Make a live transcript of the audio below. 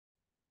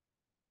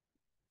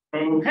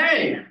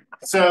Okay,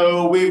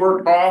 so we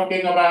were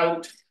talking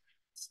about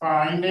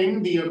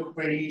finding the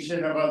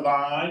equation of a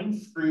line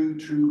through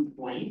 2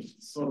 points.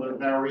 So the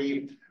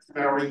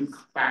very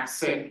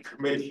classic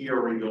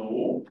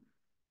material.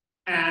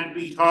 And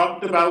we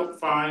talked about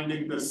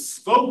finding the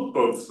slope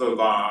of the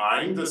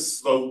line. The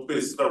slope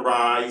is the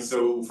rise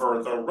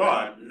over the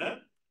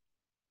run.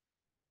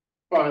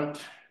 But of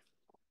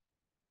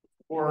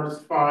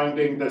course,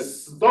 finding the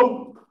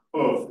slope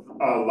of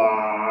a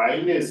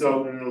line is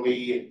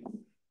only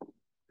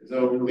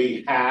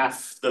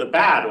half the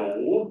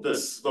battle. The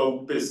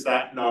slope is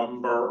that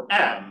number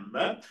m.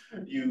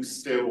 You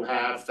still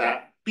have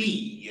that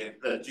b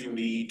that you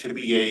need to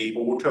be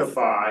able to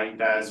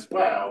find as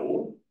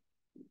well.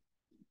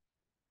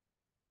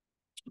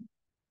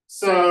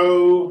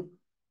 So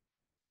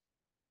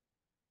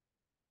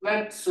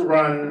let's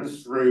run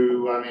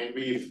through. I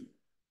mean,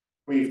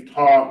 we've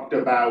talked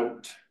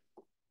about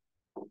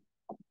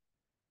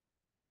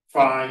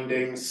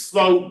finding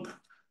slope,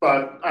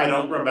 but I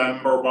don't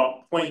remember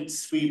what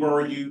points we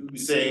were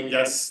using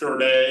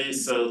yesterday,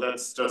 so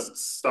let's just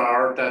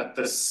start at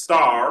the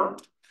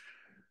start.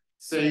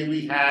 Say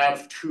we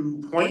have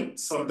 2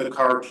 points on the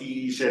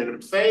Cartesian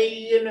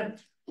plane.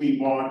 We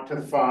want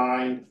to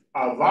find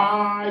a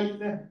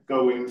line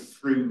going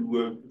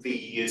through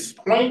these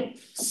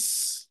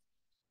points.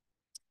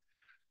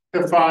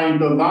 To find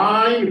the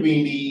line,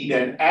 we need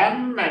an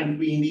M and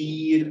we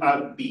need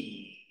a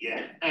B.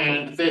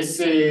 And this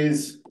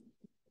is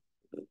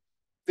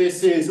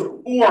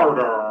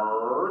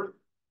ordered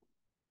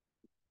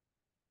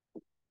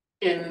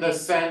in the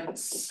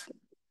sense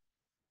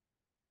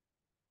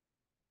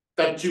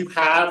that you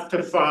have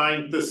to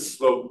find the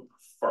slope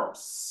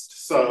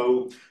first.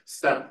 So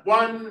step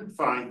 1,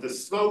 find the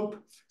slope.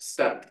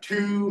 Step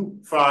 2,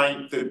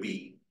 find the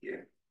B.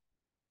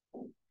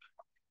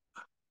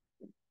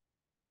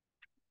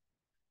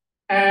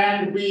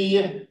 And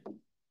we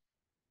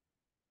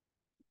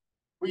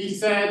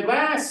said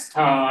last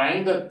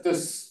time that the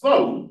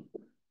slope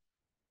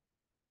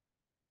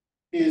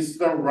is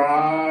the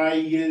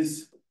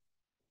rise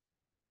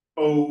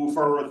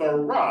over the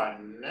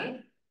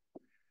run.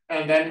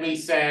 And then we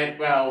said,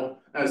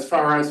 well, as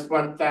far as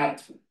what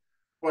that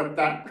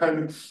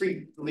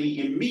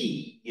concretely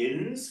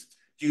means,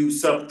 you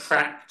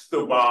subtract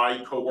the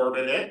y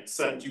coordinates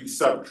and you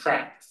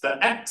subtract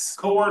the x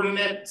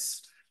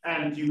coordinates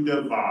and you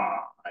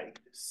divide.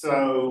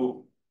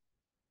 So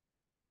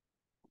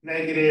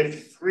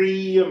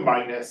 -3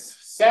 minus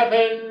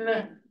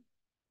 7,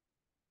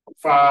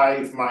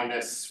 5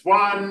 minus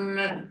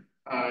 1.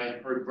 I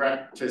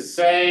regret to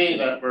say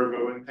that we're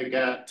going to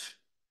get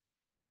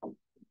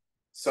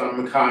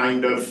some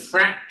kind of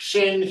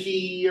fraction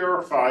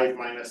here. 5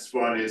 minus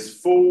 1 is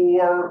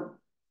 4.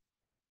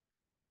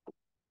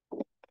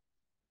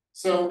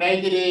 So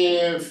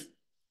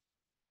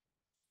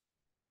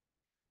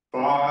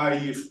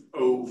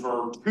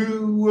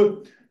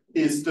 -5/2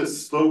 is the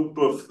slope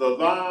of the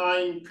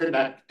line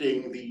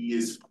connecting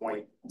these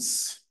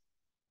points.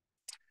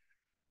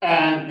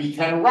 And we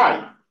can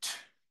write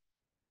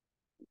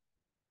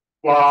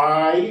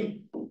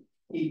y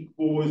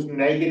equals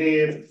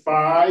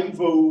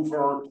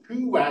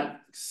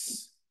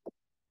 -5/2x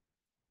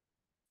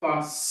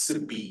plus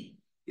b.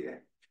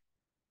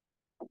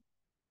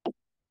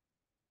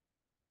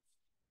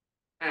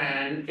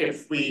 And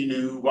if we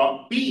knew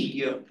what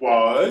b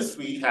was,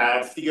 we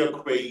have the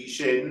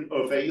equation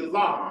of a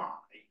line.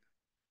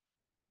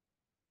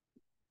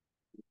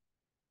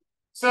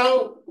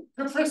 So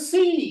to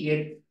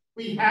proceed,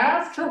 we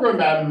have to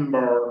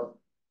remember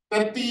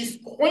that these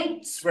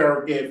points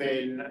we're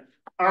given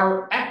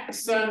are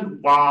x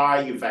and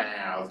y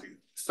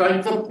values.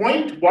 Like the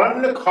point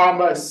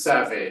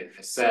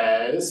 1,7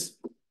 says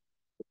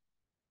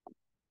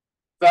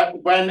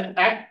that when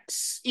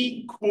x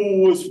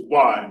equals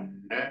 1,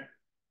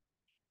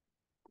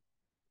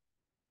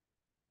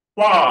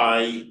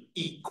 y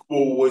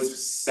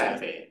equals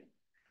 7.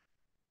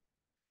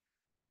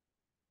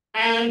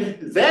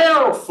 And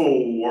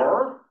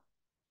therefore,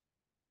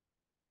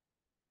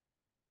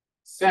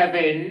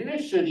 7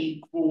 should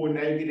equal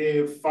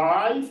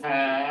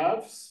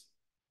 -5/2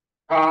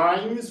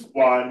 times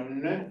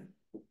 1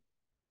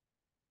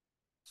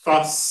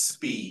 plus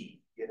b.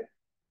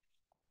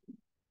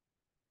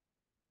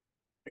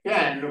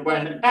 Again,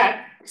 when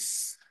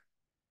x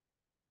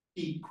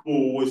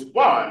equals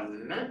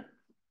 1,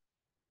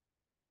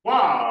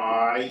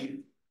 y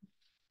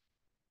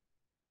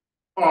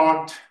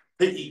ought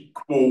to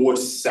equal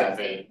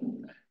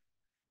 7.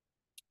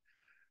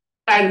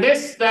 And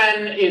this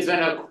then is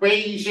an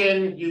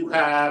equation you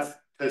have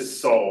to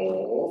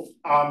solve.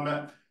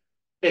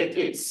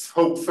 It's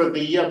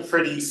hopefully a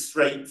pretty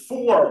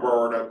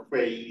straightforward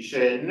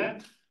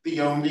equation.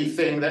 The only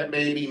thing that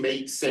maybe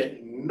makes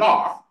it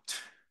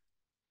not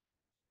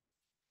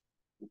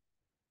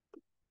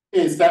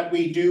is that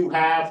we do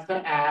have to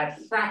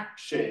add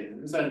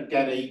fractions and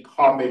get a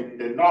common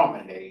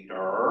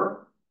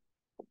denominator.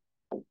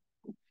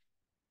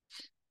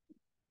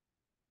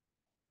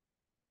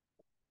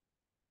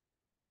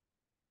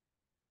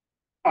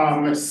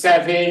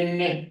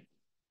 7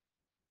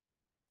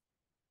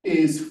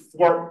 is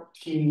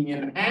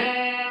 14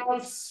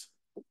 halves.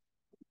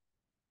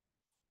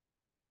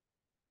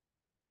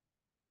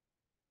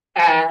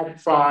 Add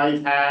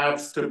 5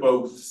 halves to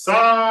both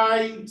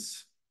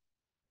sides.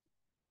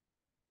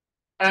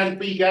 And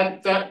we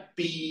get that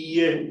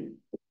B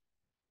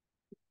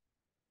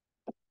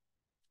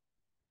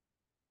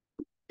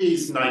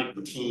is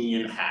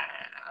 19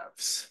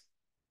 halves.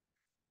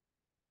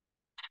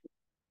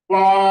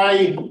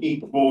 Y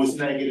equals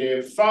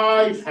negative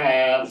 5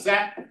 halves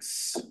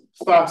x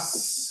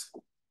plus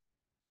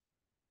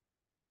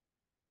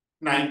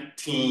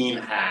 19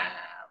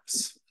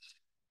 halves.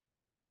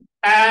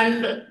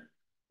 And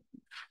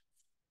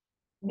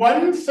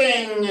one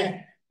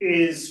thing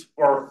is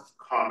worth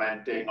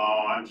commenting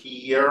on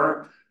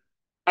here.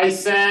 I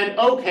said,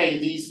 okay,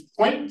 these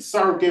points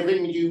are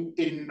giving you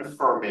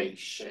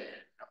information.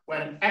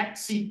 When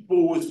x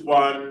equals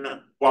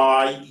 1,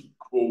 y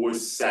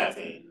equals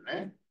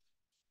 7.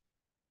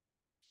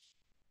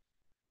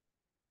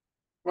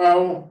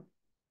 Well,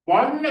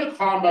 1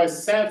 comma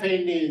 7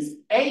 is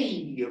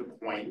a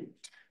point,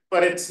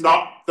 but it's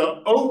not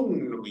the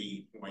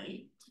only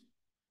point.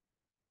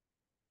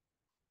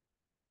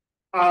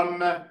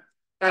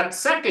 That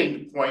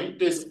second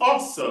point is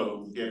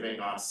also giving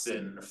us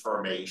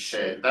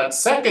information. That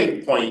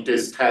second point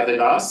is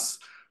telling us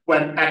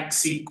when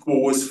x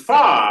equals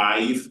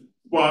 5,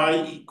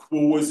 y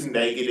equals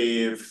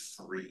negative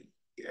 3.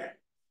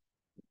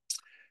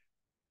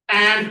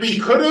 And we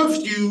could have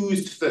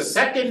used the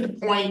second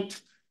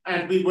point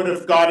and we would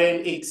have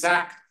gotten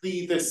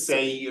exactly the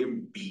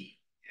same b.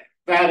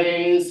 That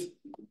is,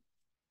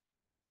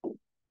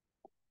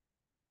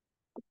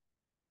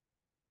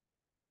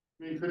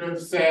 we could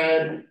have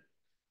said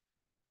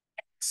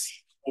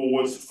x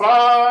equals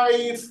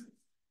 5,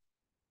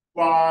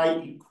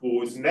 y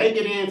equals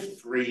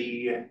negative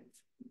 3.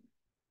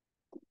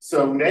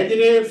 So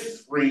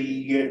negative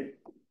 3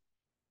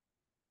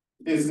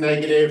 is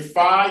negative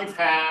 5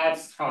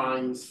 halves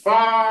times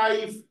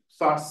 5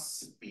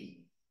 plus b.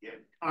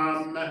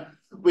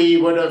 We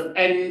would have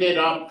ended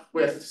up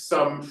with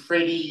some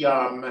pretty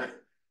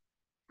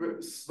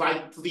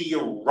slightly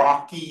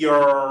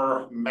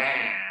rockier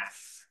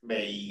math,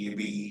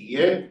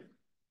 maybe.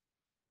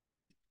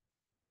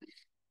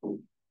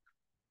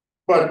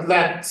 But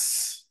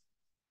let's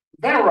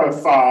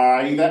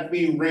verify that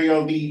we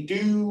really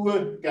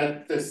do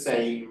get the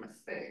same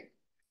thing.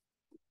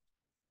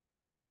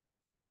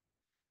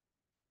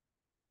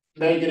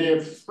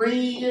 Negative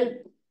 3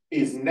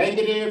 is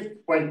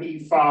negative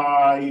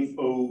 25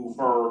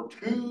 over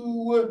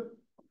 2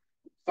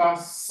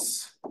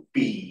 plus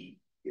b.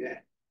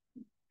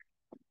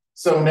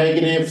 So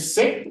negative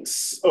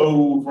 6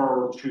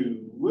 over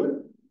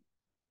 2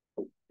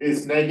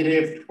 is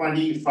negative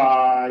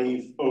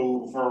 25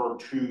 over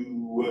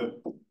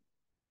 2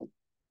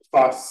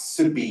 plus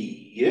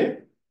b.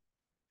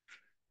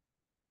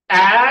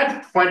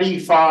 Add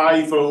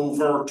 25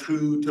 over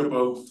 2 to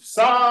both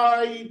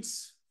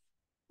sides.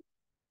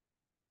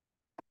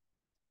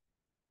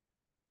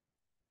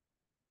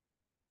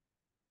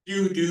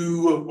 You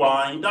do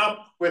wind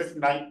up with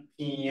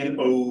 19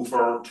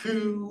 over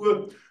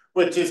 2,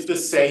 which is the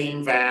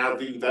same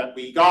value that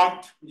we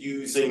got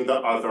using the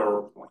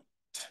other point.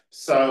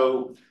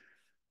 So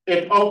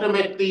it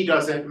ultimately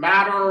doesn't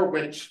matter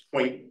which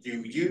point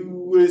you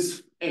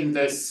use in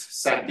this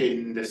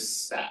second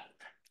step.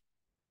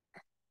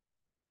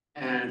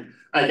 And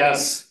I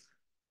guess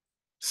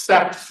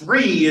step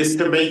 3 is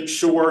to make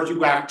sure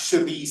you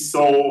actually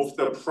solve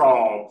the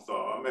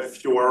problem.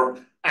 If you're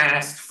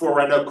asked for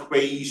an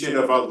equation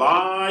of a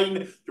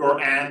line, your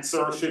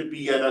answer should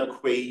be an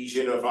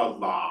equation of a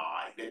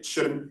line. It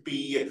shouldn't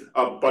be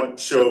a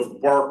bunch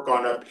of work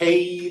on a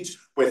page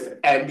with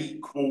m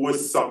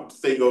equals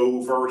something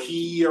over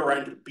here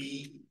and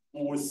b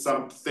equals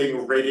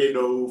something written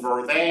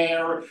over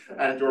there,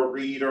 and your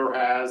reader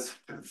has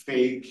to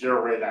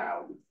figure it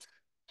out.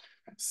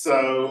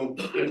 So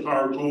if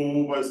our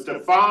goal was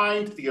to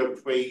find the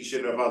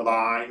equation of a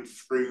line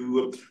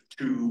through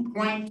 2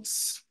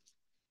 points,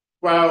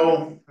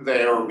 well,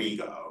 there we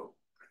go.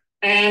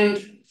 And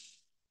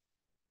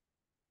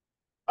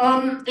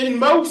in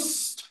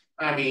most,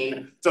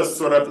 just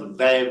sort of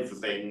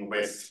leveling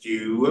with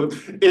you,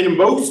 in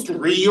most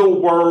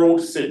real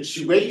world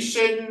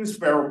situations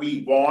where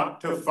we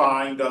want to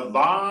find a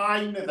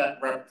line that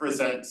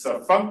represents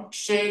a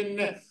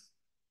function,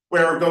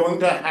 we're going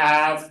to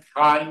have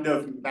kind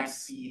of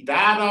messy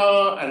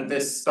data and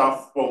this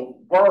stuff won't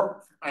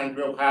work and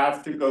we'll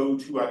have to go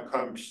to a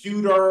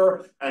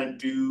computer and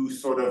do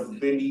sort of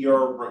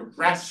linear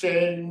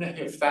regression,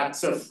 if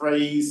that's a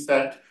phrase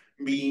that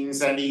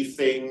means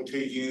anything to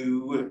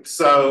you.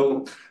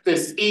 So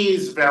this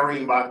is very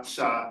much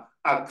a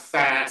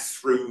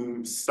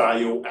classroom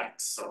style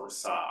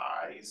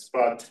exercise,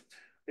 but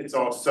it's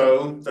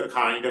also the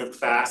kind of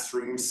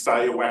classroom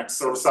style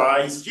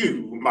exercise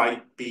you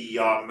might be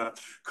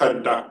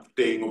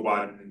conducting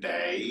one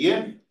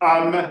day.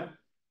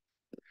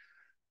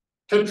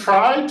 To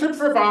try to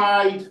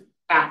provide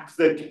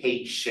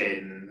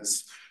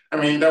applications. I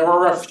mean, there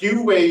are a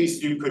few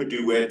ways you could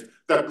do it.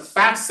 The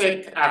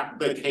classic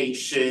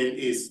application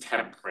is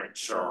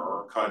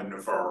temperature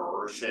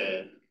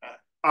conversion.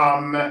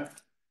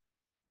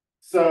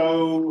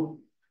 So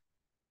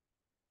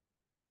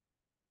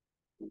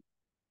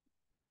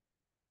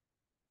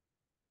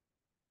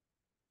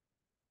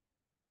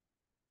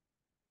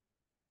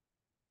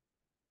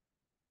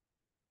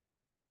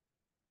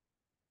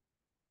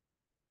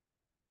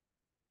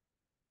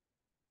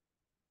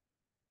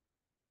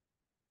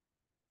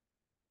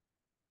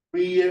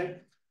we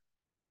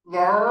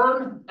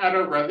learn at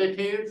a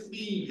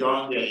relatively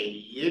young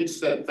age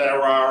that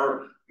there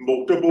are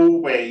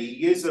multiple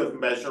ways of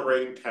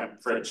measuring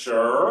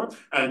temperature,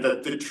 and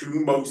that the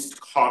two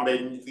most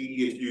commonly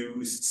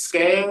used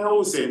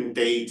scales in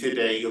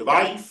day-to-day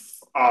life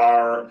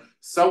are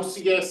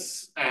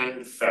Celsius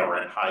and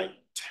Fahrenheit.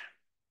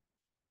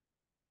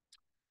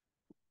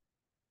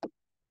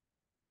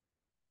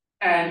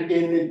 And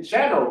in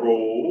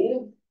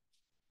general,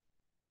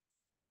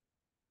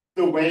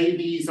 the way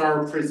these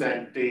are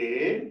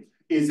presented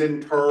is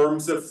in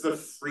terms of the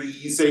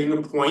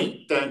freezing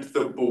point and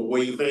the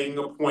boiling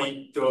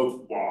point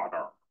of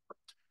water.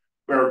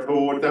 We're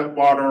told that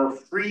water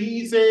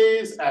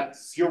freezes at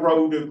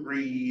 0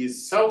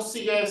 degrees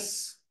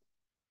Celsius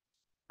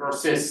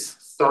versus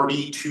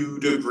 32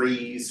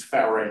 degrees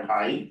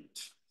Fahrenheit.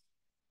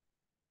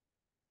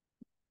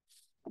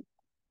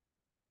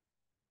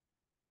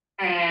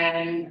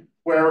 And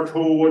we're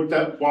told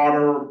that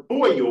water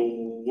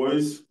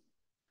boils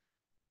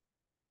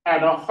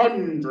at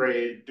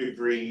 100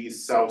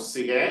 degrees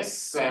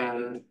Celsius,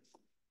 and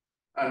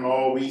I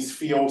always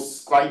feel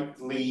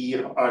slightly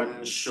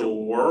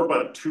unsure,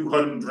 but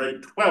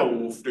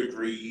 212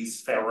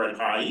 degrees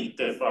Fahrenheit,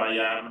 if I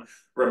am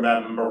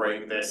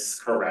remembering this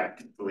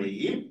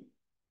correctly.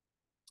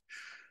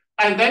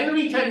 And then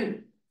we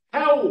can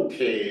tell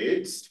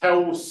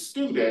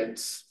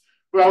students,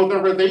 well, the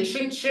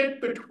relationship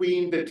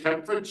between the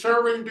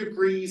temperature in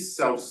degrees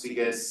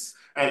Celsius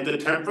and the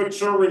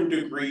temperature in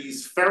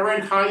degrees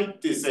Fahrenheit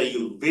is a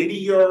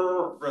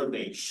linear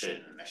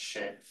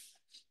relationship.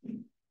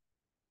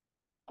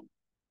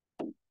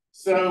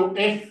 So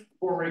if,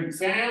 for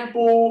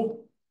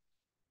example,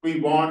 we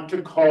want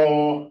to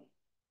call,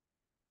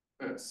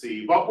 let's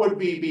see, what would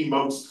we be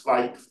most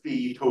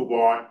likely to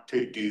want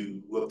to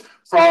do?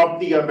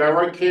 Probably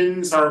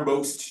Americans are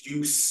most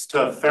used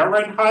to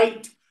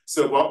Fahrenheit.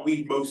 So what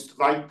we most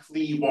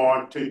likely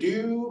want to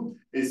do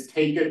is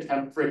take a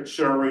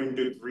temperature in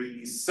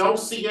degrees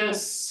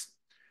Celsius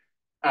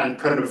and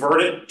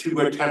convert it to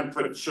a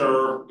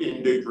temperature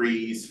in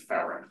degrees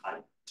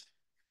Fahrenheit.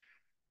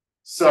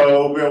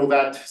 So will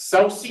that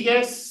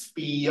Celsius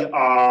be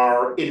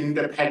our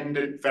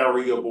independent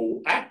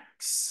variable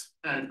x?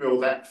 And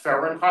will that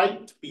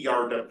Fahrenheit be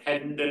our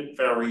dependent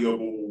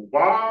variable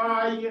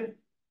y?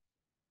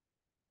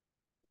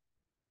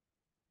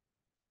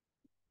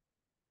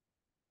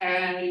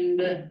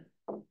 And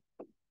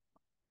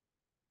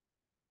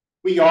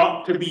we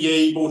ought to be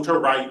able to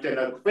write an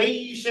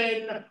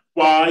equation,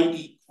 y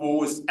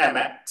equals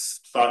mx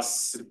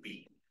plus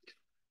b,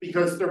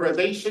 because the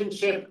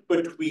relationship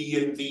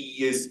between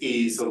these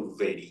is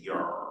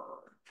linear.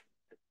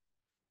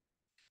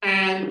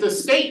 And the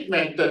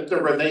statement that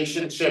the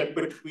relationship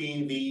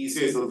between these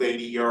is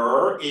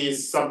linear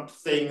is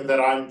something that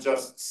I'm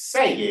just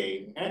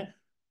saying,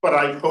 but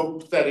I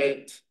hope that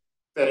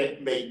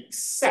it makes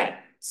sense.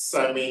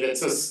 I mean,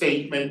 it's a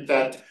statement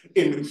that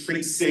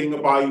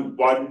increasing by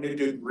 1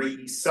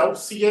 degree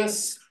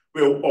Celsius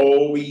will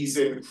always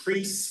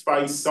increase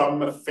by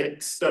some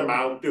fixed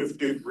amount of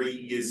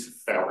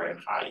degrees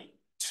Fahrenheit,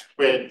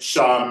 which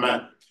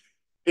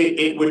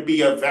it would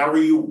be a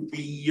very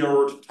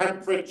weird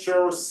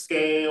temperature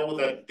scale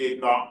that did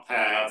not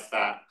have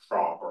that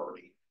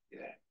property.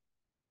 Yeah.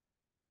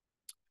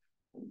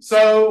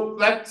 So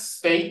let's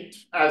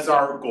state as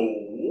our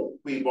goal,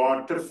 we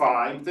want to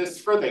find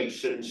this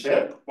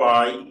relationship,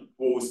 y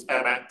equals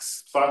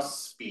mx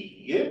plus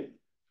b.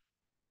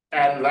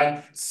 And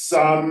let's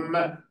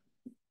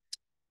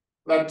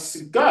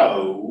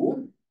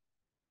go.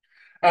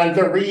 And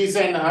the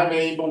reason I'm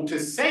able to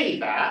say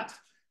that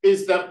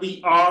is that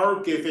we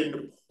are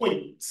given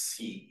points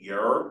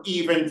here,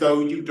 even though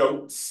you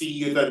don't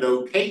see the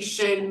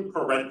notation,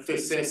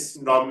 parenthesis,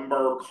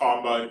 number,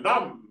 comma,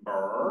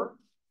 number.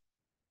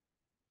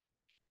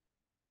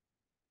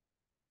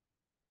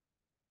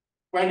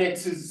 When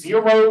it's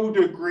 0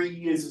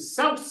 degrees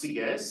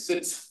Celsius,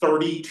 it's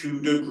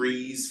 32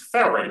 degrees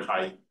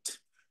Fahrenheit,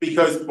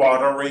 because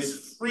water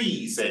is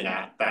freezing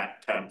at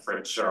that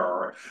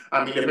temperature.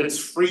 I mean, if it's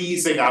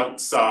freezing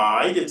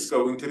outside, it's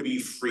going to be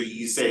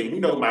freezing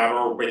no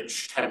matter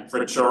which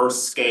temperature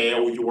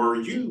scale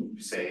you're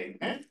using.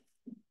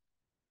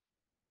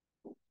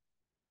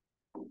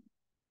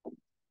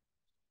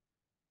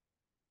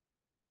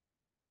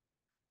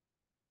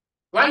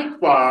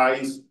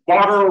 Likewise,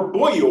 water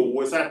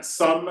boils at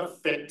some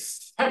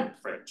fixed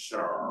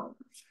temperature.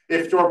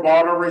 If your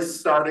water is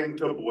starting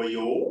to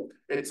boil,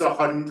 it's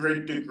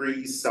 100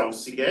 degrees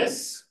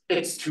Celsius.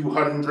 It's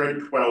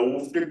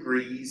 212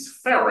 degrees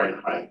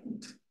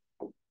Fahrenheit.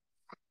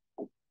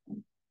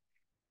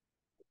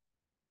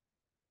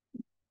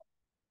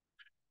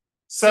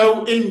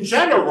 So in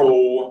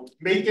general,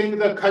 making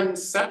the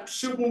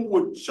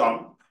conceptual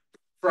jump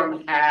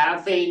from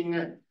having,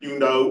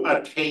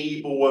 a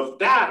table of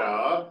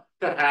data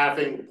to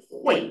having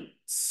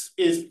points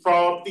is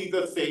probably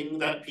the thing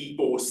that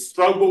people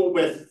struggle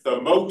with the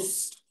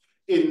most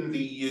in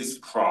these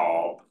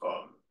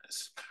problems.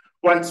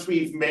 Once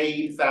we've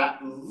made that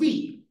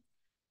leap,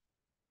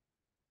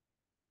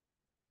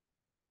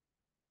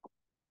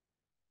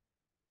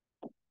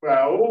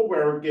 well,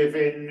 we're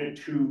given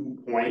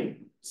 2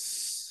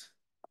 points.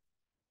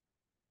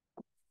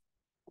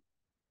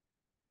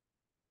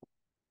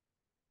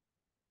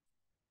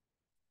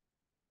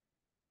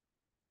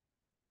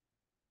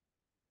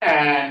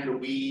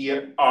 And we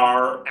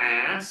are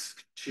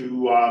asked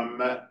to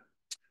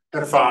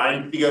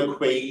find the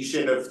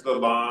equation of the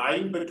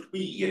line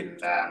between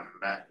them.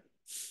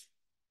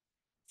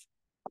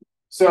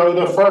 So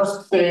the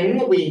first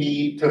thing we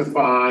need to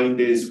find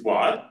is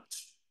what?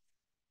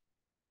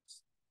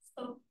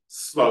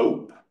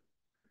 Slope.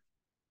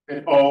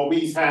 It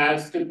always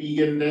has to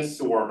be in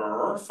this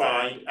order.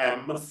 Find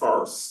M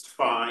first,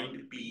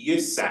 find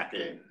B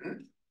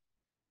second.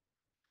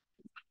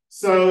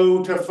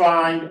 So to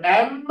find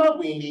M,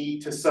 we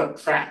need to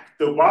subtract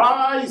the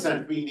Y's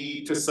and we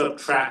need to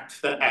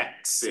subtract the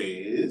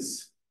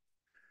X's.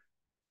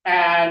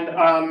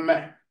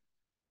 And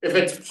if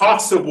it's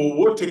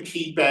possible to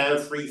keep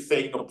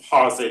everything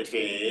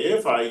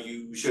positive, I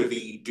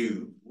usually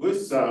do.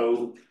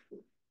 So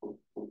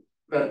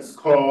let's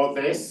call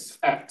this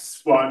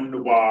X1,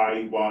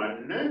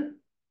 Y1.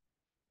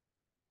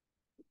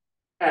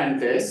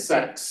 And this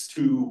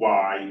X2,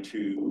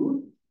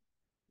 Y2.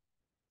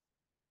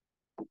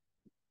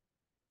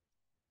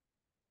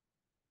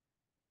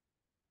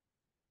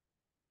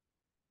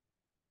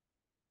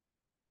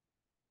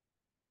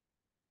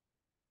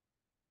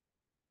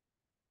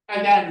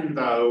 Again,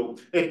 though,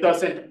 it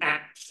doesn't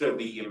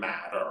actually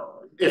matter.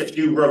 If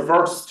you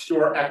reversed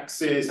your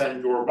X's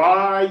and your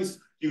Y's,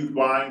 you'd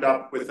wind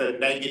up with a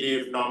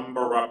negative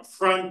number up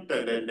front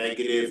and a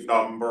negative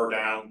number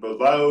down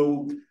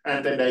below,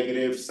 and the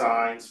negative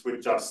signs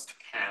would just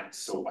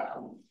cancel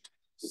out.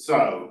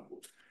 So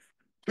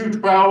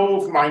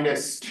 212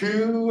 minus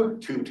 2,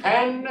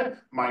 210,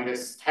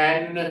 minus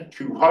 10,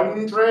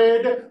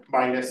 200,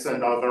 minus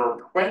another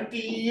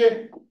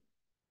 20,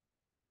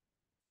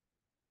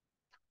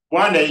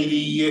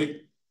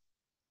 180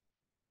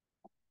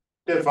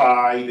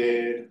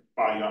 divided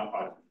by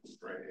 100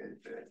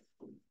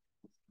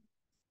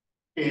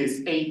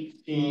 is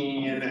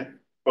 18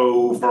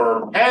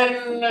 over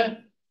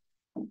 10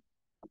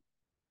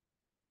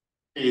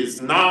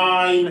 is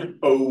 9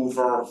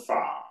 over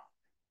 5.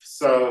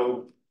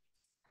 So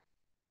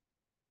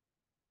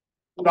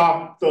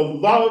not the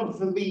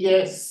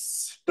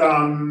loveliest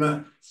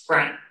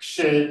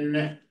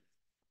fraction,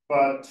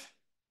 but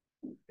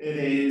it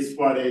is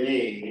what it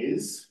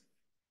is.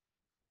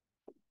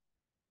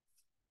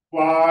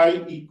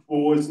 Y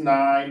equals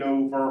 9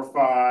 over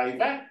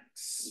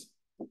 5x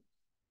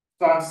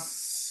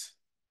plus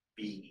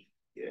b.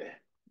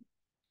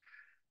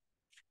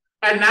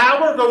 And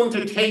now we're going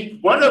to take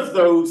one of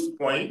those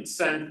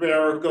points and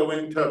we're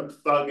going to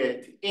plug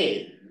it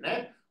in.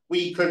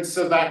 We could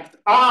select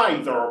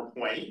either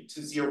point,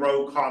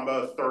 0,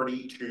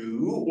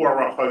 32 or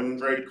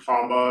 100,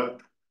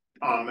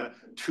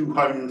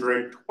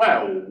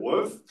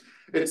 212.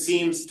 It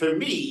seems to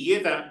me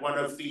that one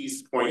of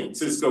these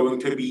points is going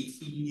to be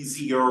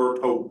easier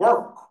to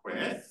work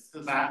with,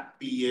 that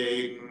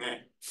being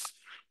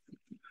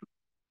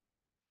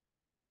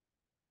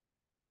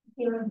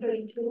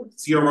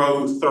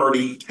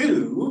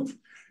 0.32.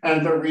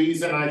 And the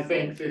reason I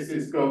think this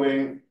is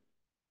going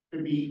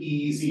to be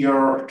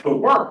easier to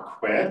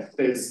work with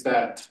is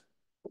that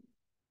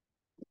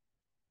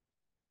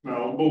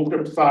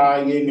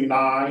multiplying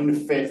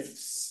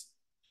 9/5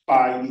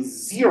 by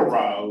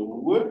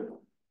 0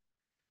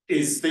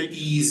 is the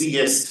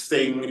easiest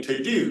thing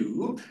to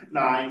do.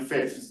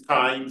 9/5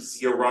 times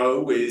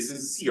 0 is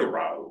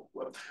 0,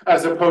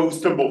 as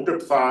opposed to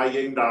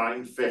multiplying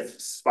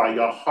 9/5 by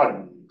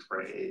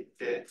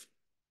 100.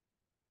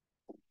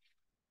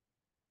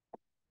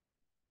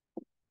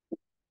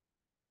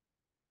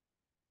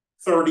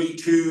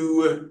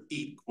 32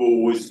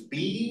 equals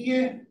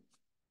B.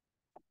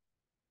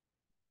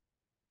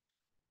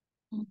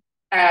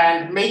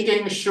 And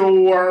making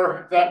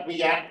sure that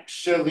we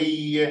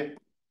actually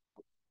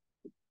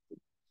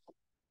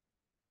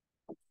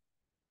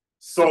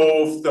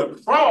solve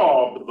the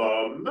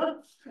problem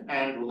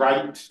and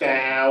write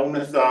down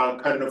the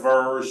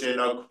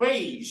conversion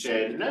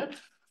equation.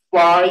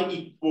 Y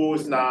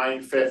equals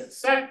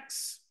 9/5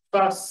 x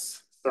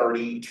plus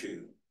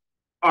 32.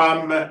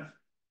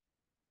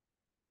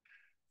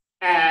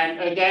 And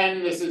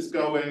again, this is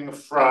going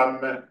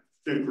from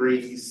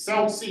degrees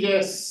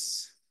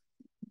Celsius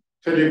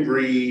to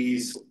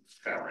degrees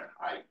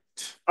Fahrenheit.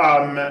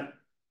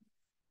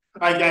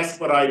 I guess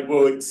what I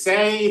would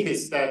say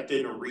is that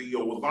in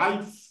real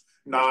life,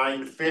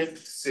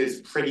 9/5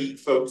 is pretty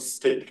close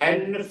to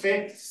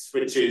 10/5,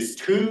 which is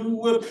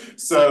 2.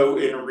 So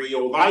in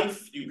real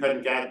life, you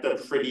can get a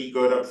pretty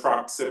good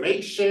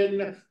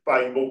approximation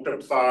by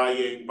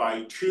multiplying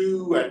by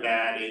 2 and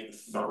adding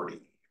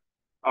 30.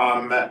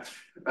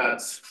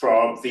 That's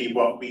probably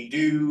what we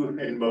do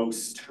in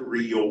most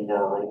real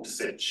world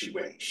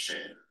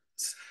situations.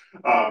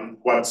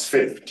 What's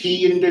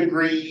 15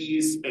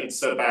 degrees?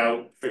 It's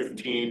about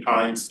 15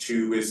 times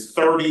 2 is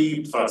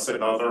 30, plus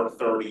another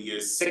 30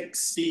 is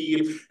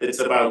 60. It's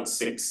about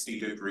 60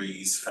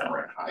 degrees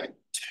Fahrenheit.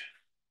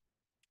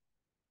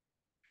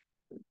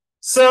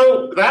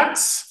 So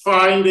that's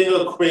finding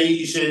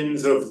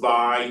equations of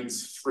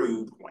lines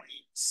through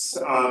points.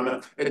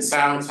 It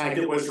sounds like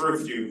it was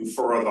review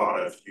for a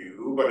lot of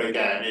you, but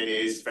again, it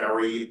is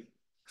very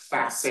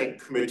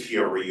classic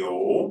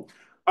material.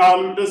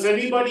 Does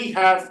anybody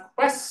have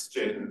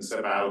questions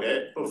about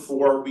it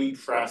before we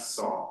press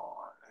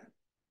on?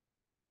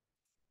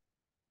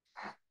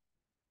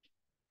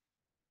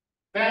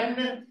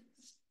 Then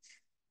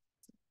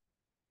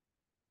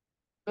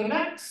the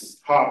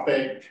next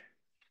topic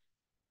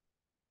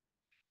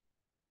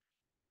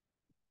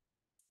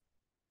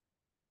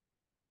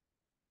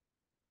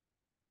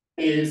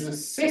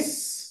is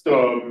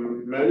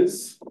systems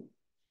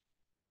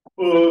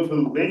of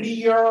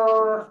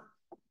linear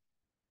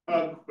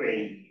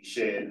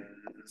equations.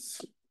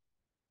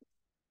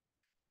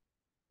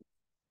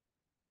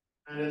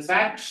 And it's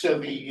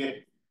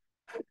actually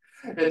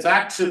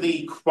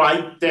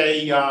quite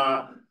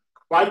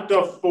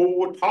a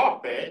full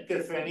topic.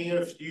 If any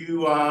of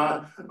you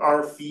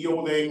are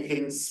feeling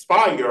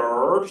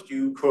inspired,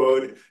 you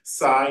could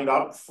sign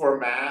up for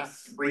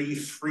Math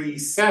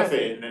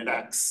 337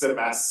 next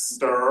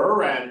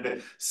semester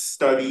and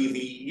study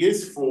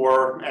these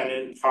for an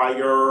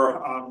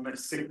entire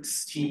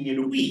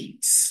 16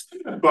 weeks.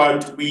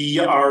 But we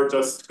are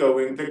just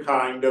going to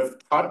kind of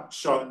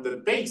touch on the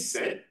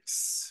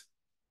basics.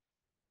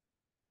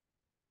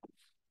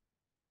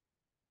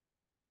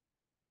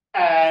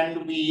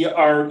 And we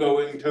are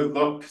going to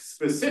look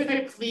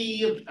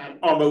specifically and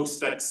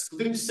almost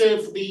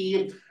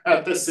exclusively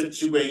at the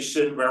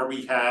situation where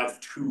we have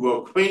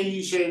 2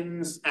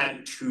 equations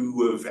and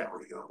 2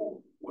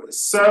 variables.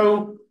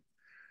 So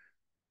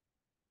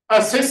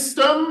a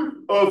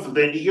system of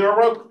linear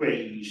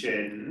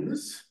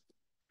equations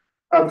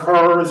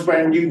occurs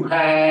when you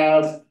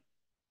have,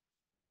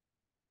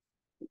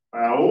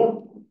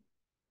 well,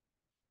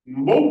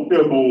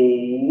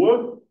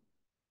 multiple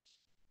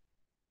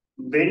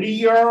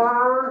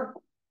linear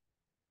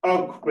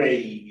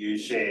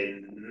equations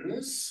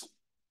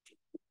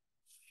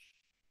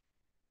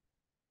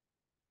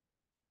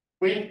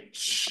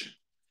which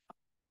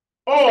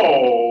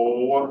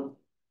all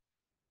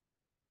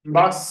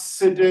must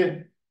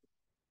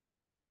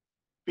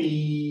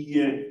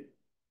be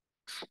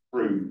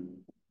true.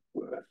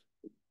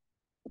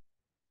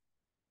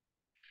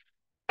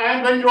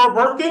 And when you're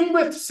working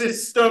with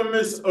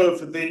systems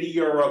of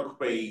linear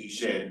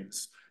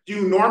equations,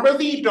 you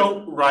normally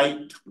don't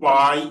write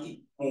y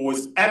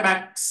equals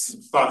mx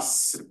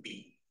plus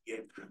b.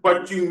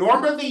 What you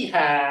normally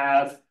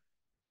have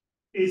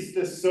is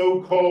the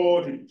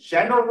so-called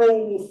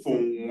general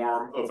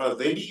form of a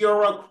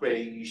linear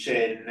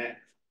equation,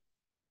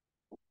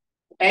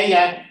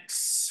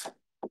 ax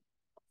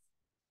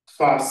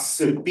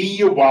plus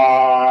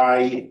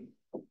by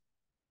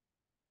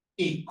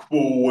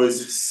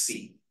equals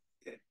c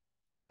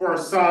for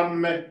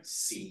some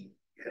c.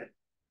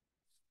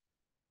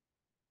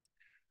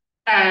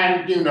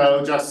 And,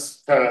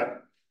 just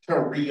to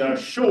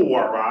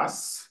reassure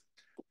us,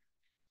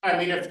 I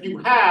mean, if you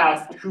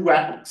have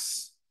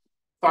 2x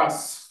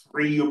plus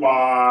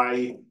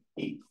 3y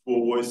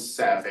equals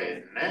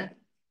 7,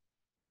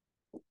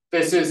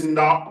 this is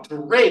not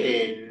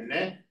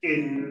written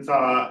in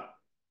the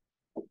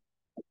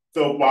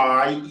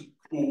y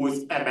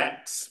equals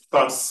mx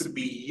plus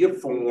b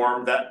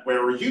form that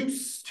we're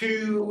used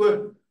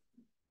to,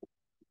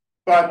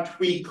 but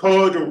we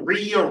could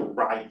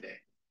rewrite it.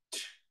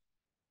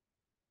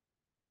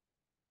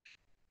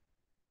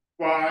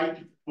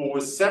 Y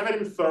equals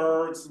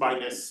 7/3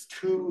 minus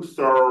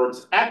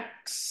 2/3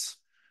 x.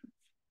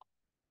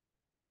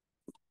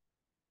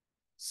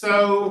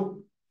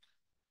 So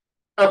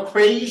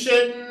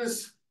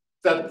equations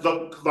that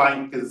look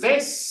like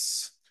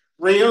this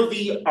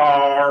really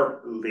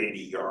are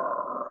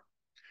linear.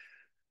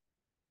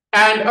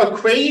 And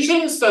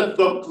equations that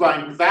look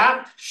like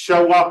that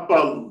show up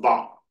a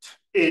lot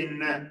in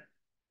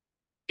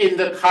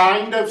the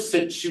kind of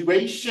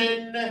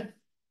situation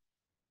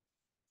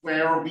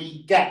where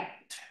we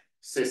get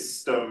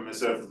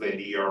systems of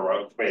linear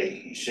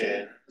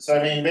equations.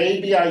 I mean,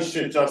 maybe I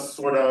should just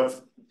sort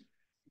of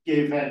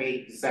give an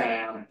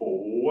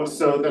example.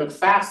 So the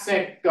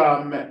classic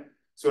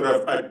sort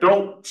of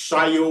adult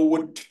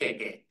child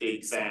ticket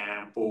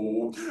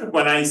example.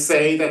 When I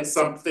say that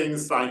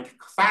something's like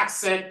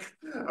classic,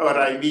 what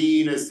I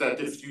mean is that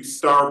if you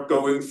start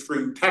going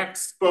through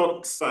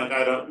textbooks, like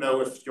I don't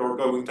know if you're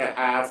going to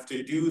have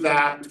to do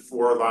that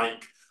for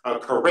like a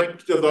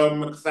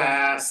curriculum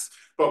class,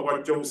 but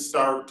what you'll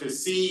start to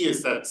see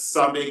is that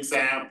some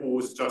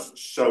examples just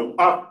show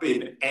up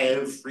in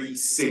every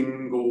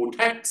single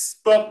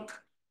textbook.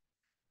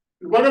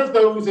 One of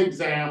those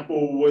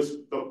examples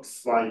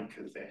looks like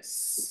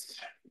this.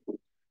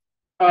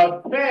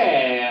 A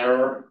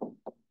fair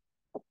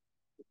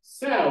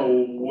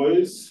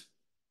sells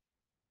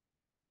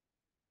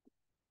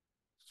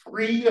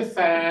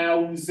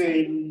 3,000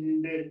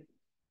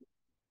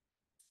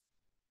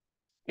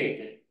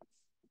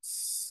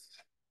 tickets.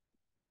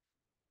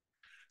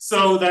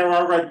 So there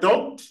are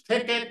adult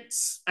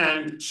tickets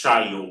and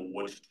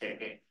child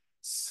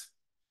tickets.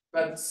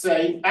 Let's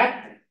say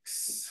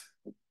X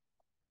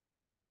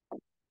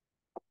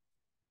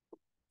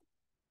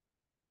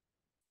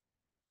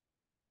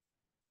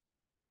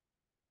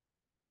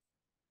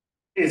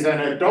is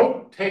an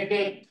adult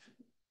ticket,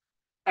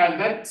 and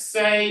let's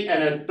say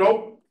an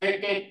adult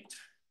ticket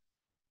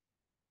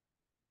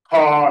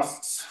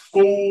costs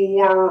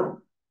 $4.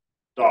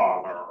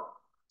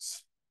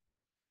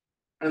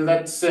 And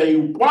let's say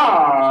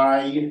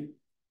Y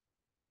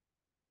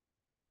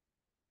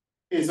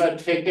is a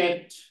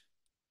ticket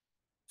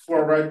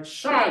for a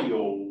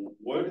child,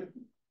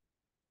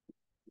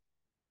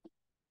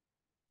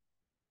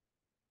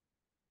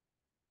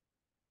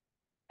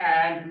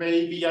 and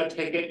maybe a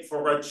ticket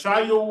for a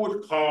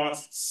child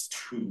costs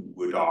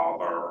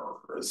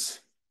 $2.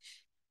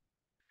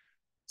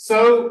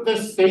 So the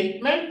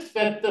statement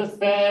that the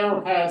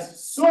fair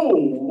has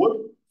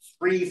sold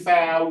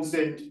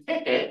 3,000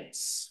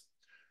 tickets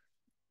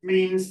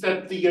means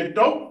that the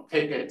adult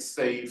tickets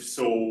they've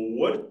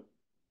sold,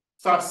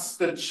 plus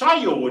the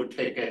child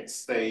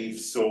tickets they've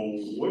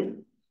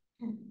sold,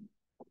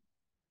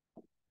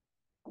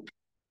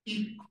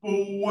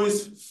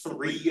 equals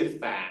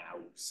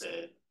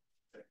 3,000.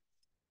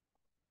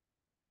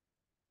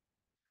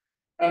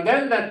 And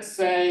then let's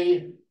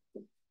say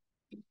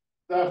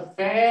the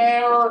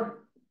fair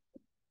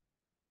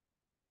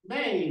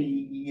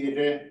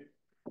made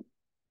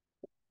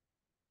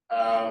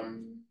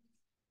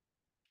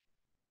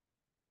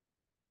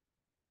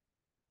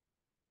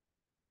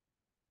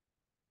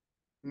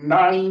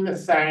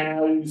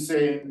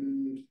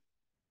 9,000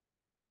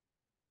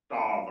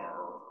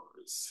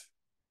 dollars.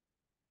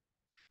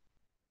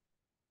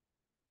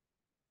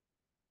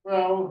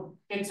 Well,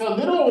 it's a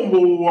little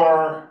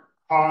more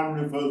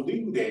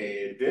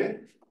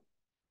convoluted,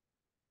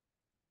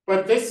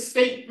 but this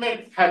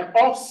statement can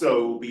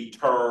also be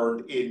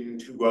turned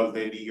into a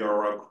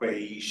linear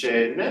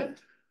equation.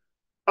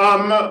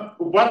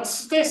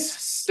 What's this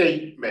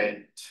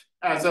statement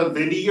as a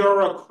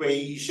linear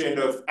equation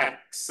of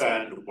X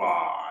and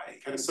Y?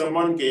 Can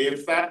someone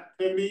give that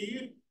to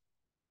me?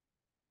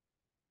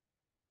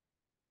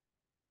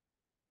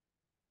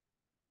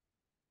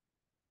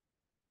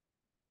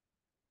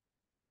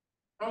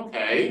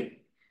 Okay.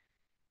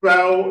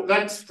 Well,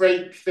 let's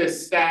break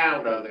this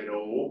down a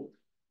little.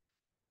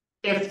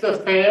 If the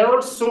fair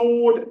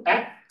sold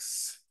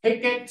X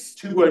tickets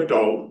to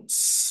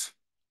adults,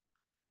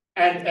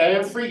 and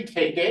every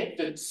ticket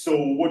that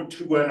sold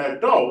to an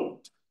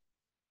adult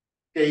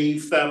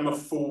gave them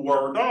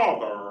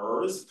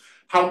 $4,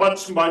 how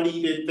much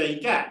money did they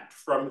get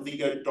from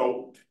the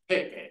adult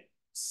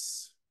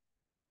tickets?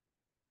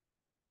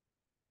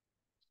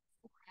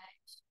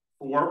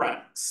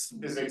 4x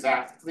is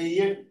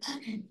exactly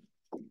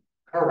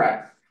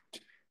correct.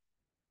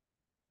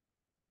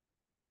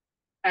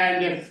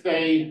 And if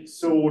they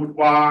sold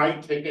Y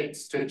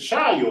tickets to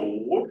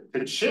children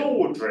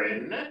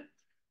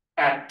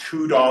at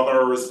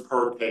 $2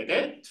 per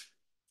ticket,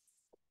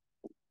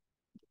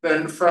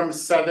 then from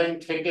selling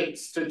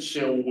tickets to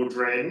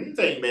children,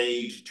 they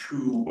made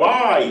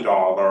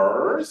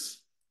 $2Y,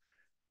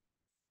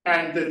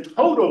 and the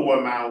total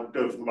amount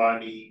of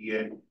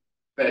money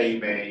they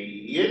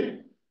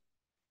made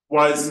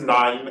was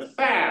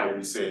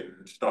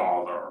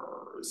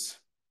 $9,000.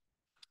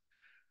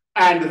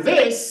 And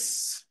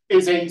this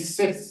is a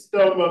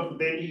system of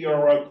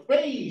linear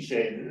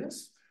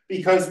equations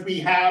because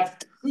we have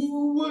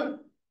two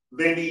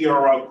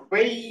linear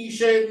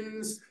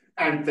equations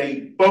and they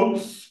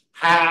both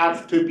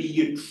have to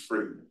be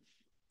true.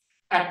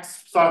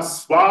 X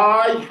plus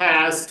Y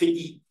has to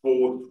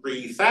equal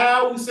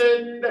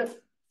 3,000,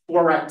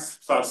 4x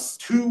plus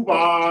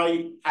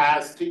 2y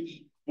has to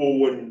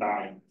equal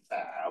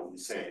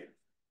 9,000.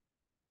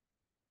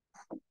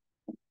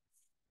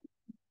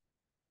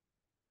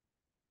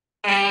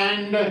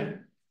 And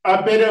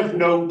a bit of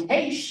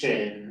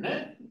notation.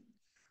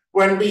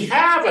 When we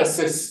have a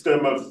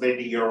system of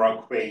linear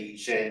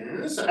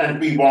equations and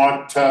we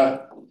want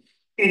to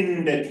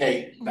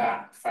indicate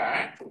that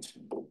fact,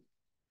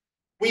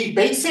 we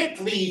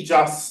basically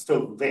just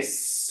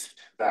list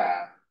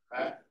them.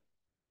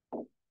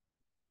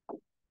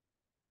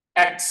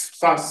 X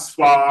plus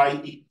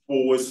y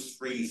equals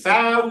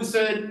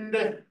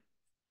 3,000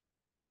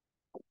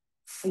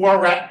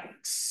 for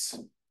x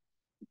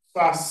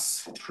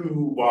plus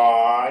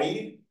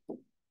 2y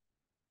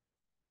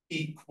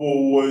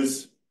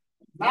equals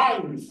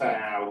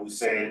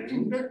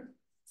 9,000.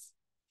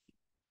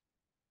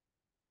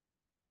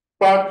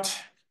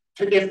 But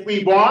if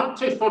we want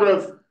to sort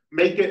of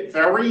make it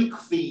very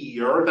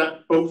clear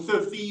that both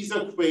of these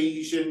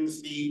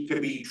equations need to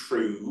be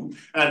true,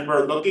 and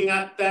we're looking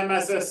at them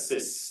as a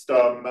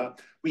system,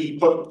 we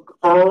put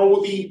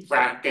curly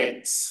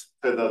brackets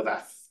to the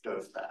left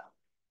of them.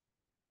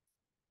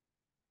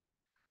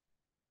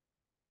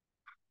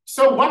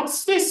 So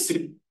what's this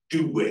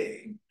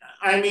doing?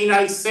 I mean,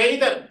 I say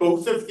that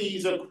both of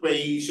these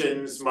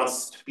equations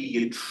must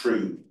be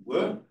true.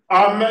 Well,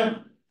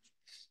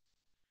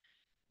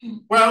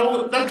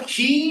 the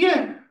key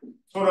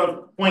sort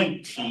of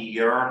point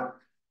here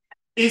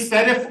is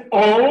that if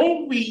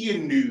all we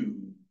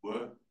knew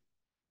were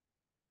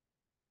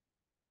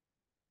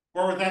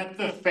that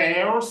the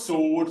fair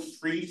sold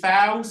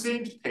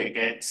 3,000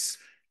 tickets,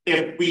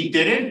 if we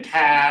didn't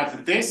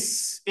have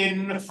this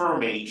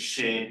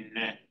information,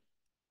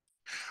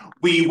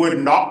 we would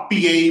not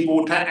be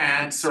able to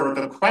answer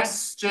the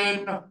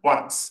question,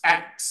 what's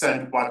X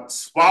and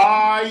what's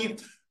Y,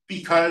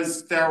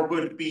 because there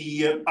would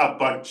be a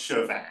bunch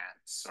of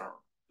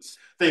answers.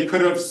 They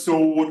could have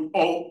sold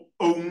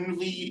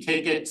only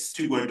tickets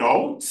to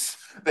adults.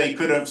 They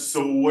could have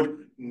sold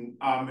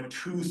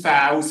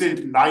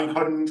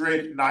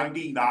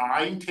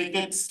 2,999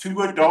 tickets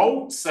to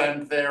adults,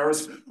 and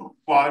there's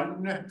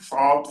one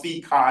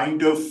probably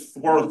kind of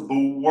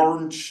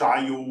forlorn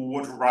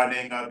child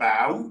running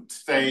about.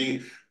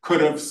 They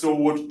could have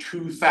sold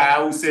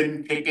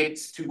 2,000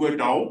 tickets to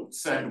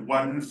adults and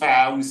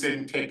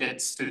 1,000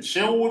 tickets to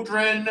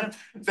children.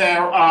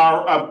 There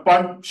are a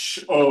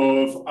bunch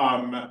of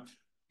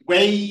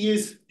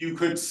ways you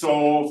could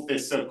solve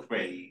this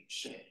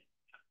equation.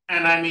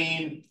 And I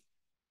mean,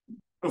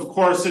 of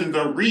course, in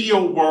the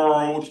real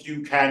world,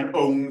 you can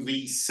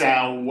only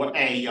sell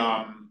a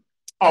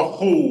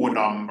whole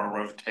number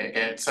of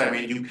tickets. I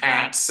mean, you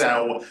can't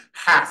sell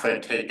half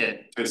a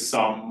ticket to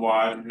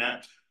someone.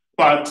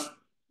 But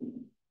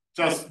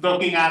just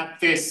looking at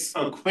this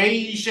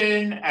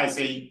equation as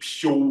a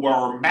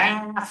pure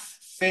math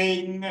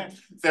thing,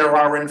 there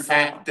are in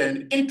fact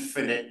an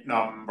infinite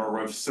number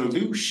of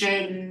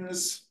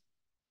solutions.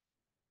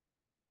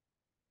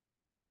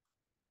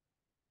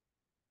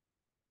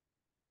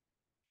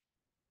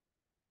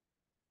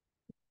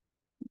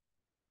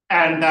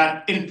 And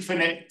that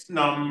infinite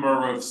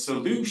number of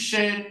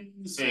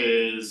solutions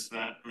is,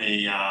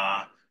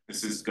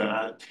 this is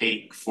gonna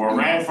take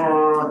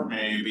forever.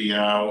 Maybe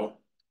I'll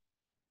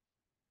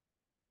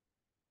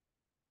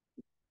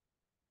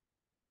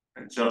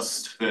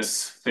adjust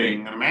this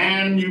thing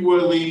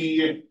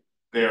manually.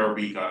 There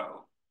we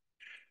go.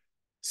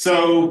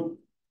 So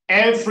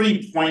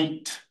every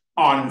point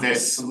on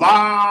this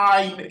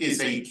line is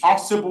a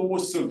possible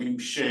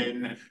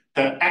solution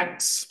to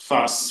x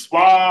plus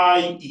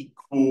y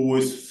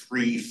equals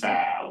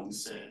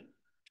 3,000.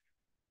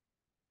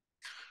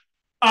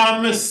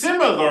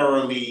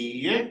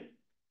 Similarly,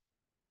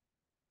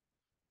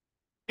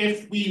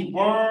 if we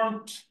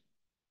weren't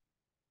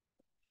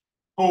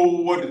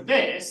told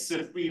this,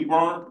 if we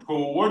weren't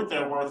told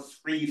there were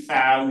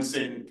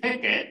 3,000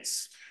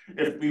 tickets,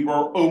 if we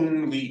were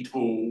only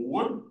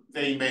told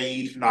they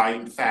made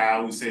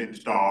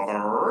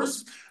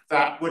 $9,000,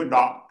 that would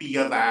not be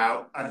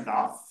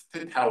enough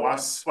to tell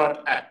us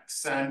what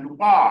X and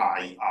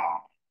Y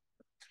are.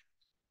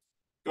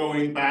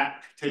 Going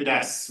back to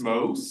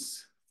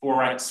Desmos,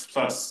 4x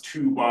plus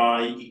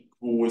 2y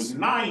equals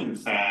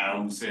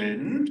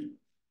 9,000.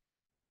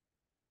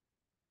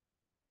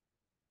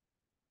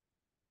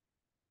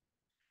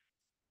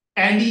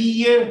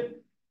 Any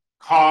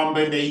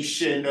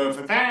combination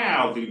of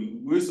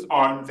values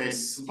on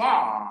this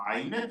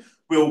line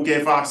will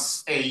give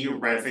us a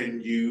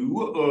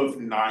revenue of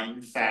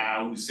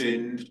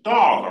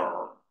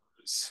 $9,000.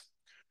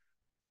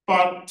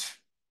 But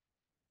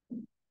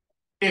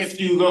if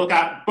you look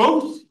at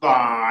both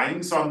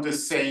lines at the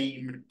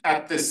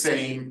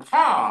same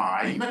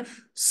time,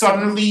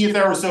 suddenly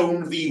there's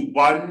only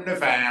one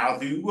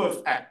value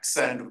of X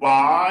and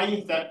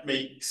Y that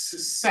makes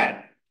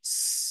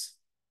sense.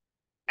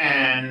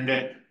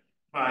 And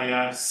by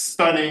a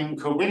stunning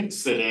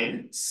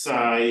coincidence,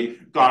 I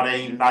got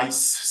a nice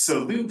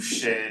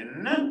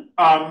solution.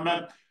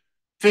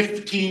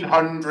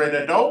 1,500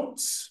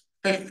 adults,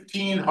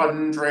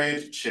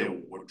 1,500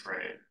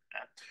 children.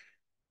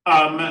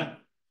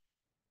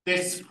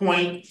 This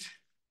point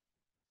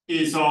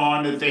is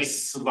on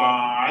this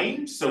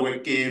line, so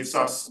it gives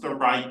us the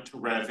right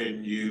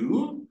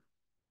revenue.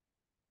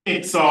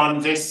 It's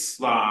on this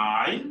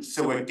line,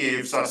 so it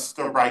gives us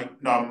the right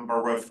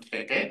number of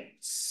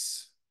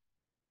tickets.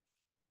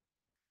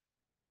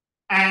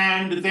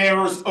 And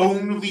there's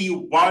only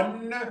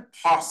one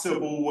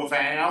possible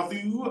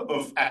value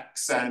of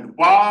X and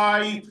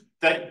Y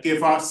that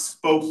give us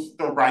both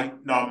the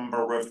right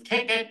number of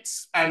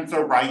tickets and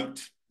the right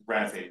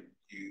revenue.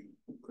 U.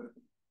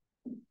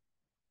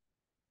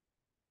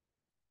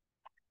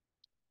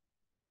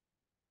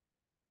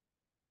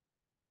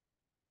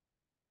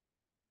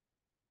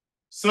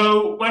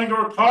 So when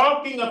you're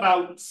talking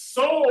about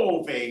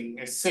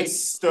solving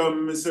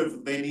systems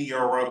of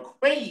linear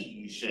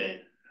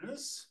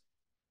equations,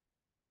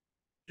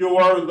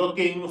 you're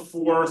looking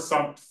for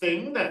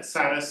something that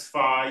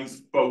satisfies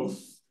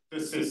both the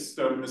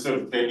systems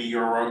of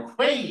linear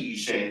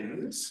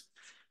equations.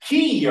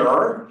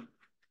 Here,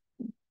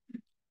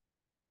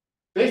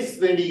 this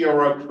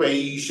linear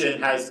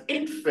equation has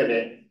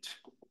infinite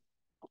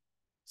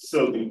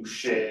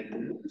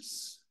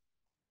solutions.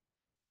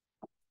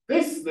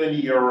 This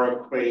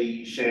linear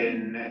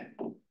equation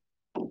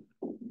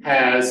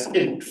has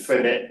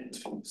infinite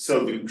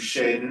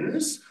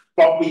solutions,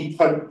 but we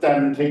put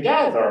them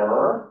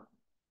together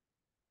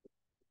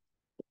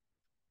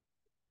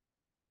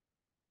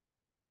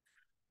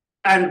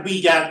and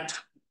we get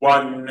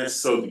one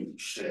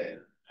solution.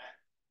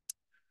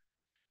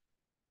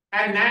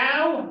 And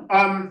now,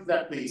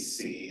 let me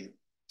see.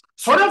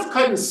 Sort of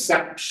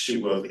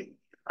conceptually,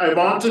 I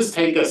want to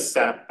take a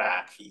step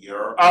back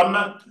here.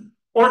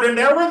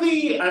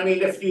 Ordinarily, I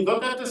mean, if you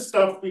look at the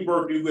stuff we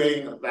were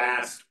doing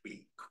last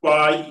week,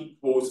 y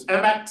equals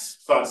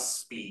mx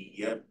plus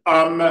b,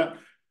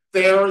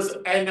 there's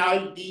an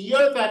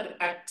idea that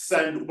x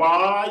and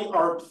y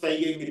are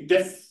playing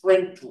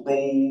different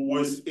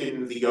roles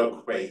in the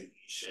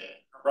equation,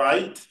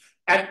 right?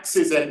 X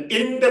is an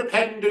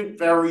independent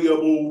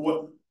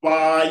variable,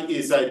 y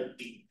is a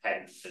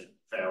dependent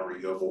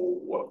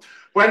variable.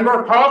 When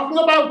we're talking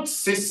about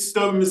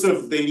systems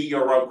of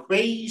linear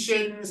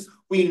equations,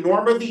 we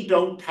normally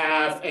don't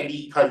have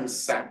any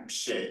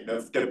conception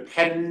of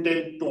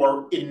dependent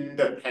or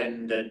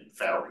independent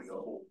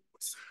variables.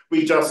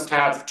 We just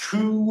have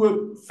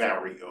two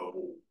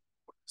variables.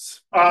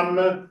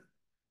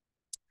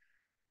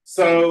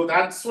 So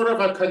that's sort of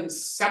a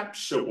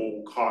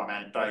conceptual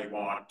comment I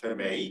want to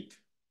make.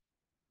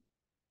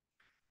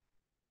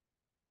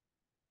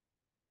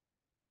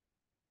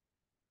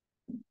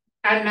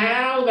 And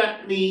now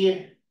let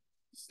me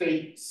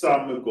state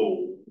some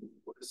goals.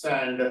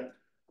 And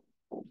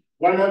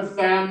one of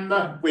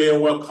them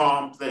we'll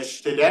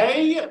accomplish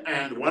today,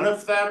 and one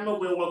of them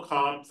we'll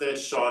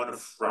accomplish on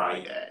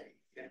Friday.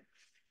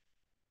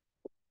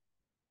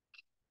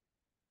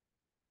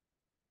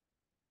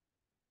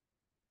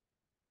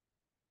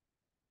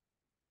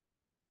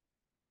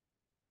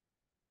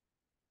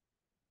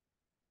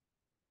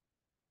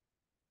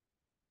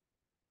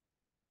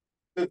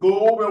 The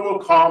goal we'll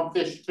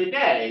accomplish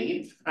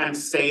today, I'm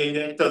saying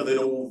it a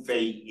little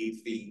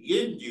vaguely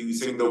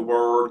using the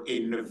word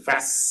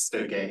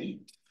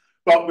investigate,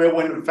 but we'll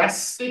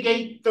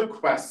investigate the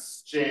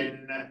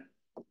question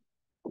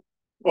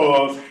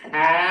of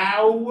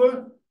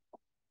how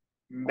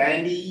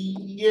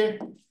many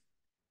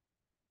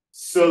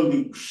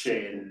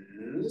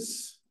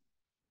solutions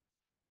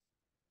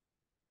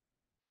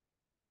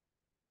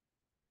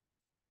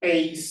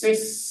a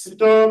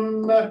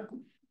system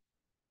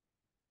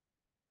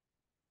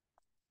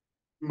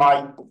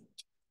might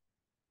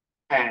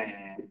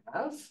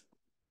have.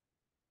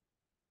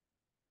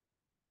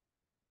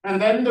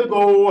 And then the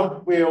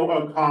goal we'll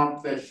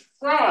accomplish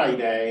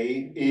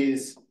Friday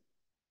is,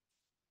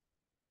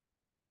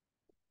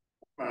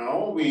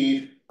 well,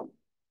 we'd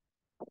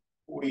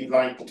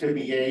like to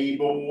be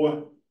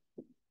able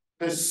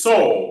to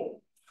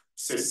solve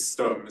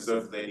systems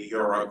of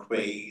linear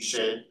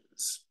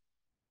equations,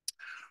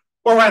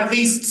 or at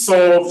least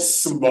solve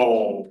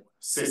small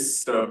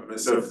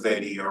systems of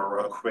linear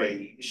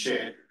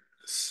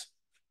equations.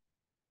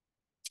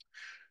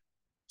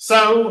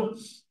 So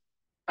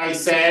I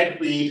said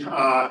we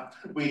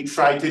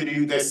try to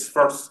do this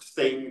first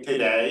thing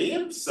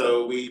today,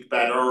 so we'd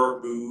better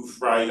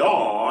move right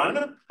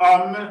on.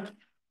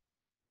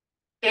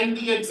 In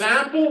the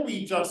example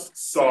we just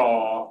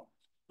saw,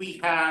 we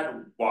had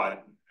one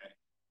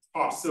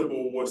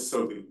possible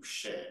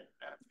solution.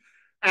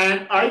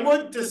 And I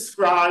would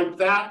describe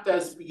that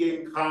as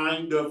being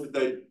kind of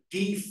the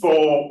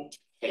default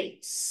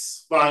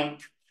case.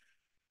 Like,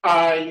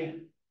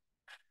 the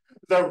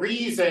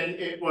reason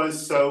it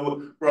was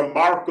so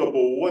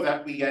remarkable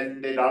that we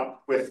ended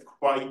up with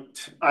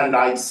quite a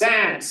nice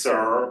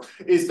answer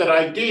is that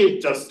I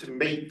did just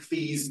make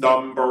these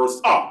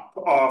numbers up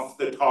off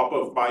the top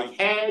of my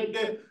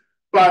head,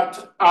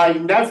 but I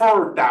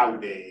never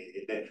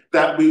doubted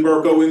that we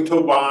were going to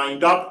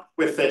wind up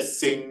with a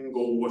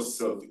single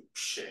solution.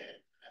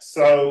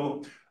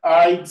 So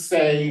I'd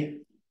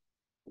say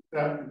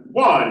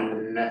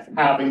that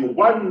having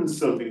one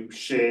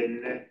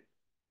solution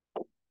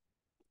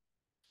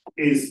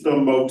is the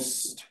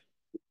most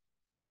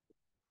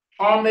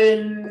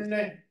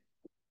common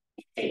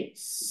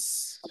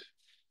case.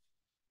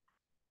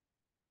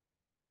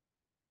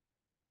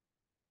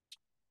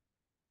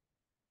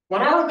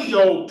 What are the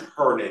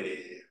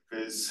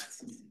alternatives?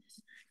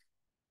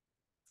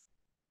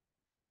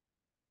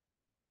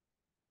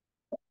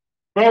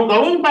 Well,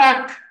 going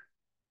back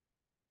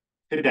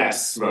to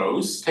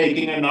Desmos,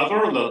 taking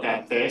another look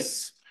at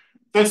this,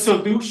 The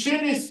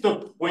solution is the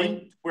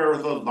point where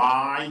the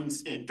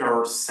lines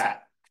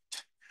intersect.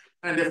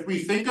 And if we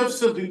think of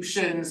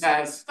solutions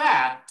as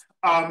that,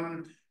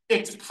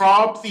 it's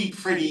probably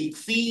pretty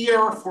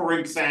clear, for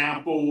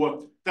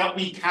example, that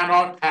we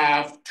cannot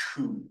have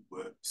two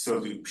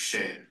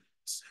solutions.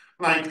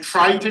 Like,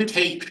 try to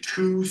take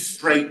two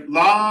straight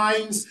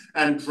lines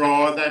and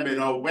draw them in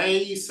a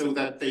way so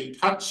that they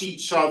touch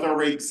each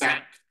other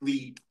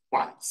exactly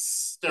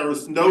twice.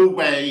 There's no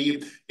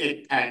way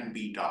it can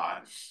be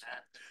done.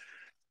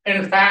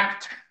 In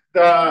fact,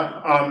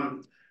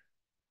 the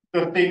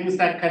things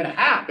that can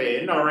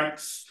happen are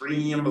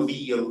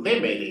extremely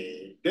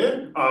limited.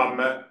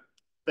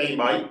 They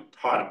might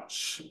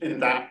touch. In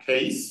that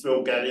case,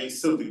 we'll get a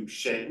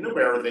solution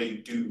where they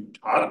do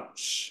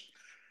touch.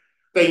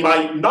 They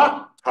might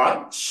not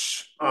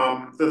touch.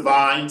 The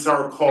lines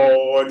are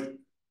called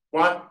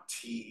what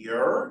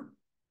here?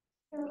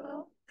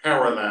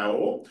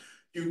 Parallel.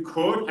 You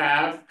could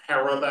have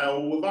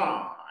parallel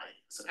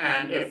lines.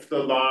 And if the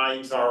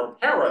lines are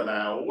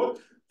parallel,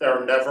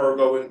 they're never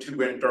going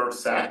to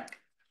intersect.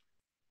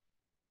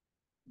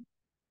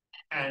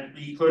 And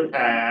we could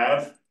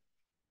have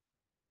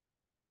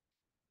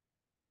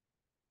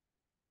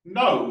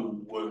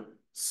no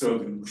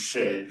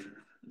solutions.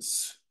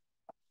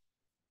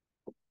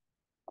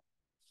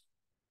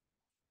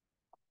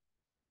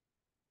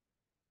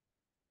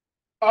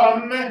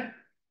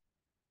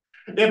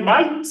 It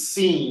might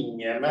seem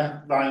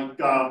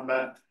like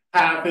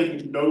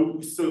having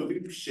no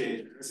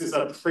solutions is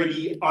a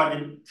pretty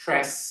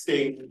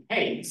uninteresting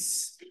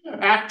case.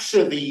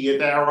 Actually,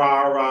 there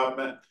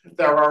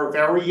are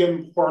very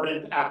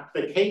important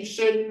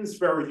applications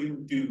where you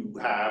do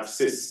have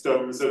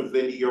systems of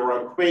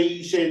linear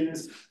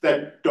equations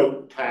that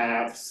don't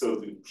have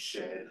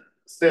solutions.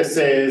 This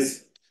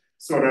is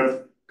sort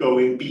of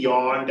going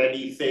beyond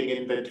anything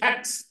in the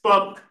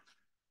textbook,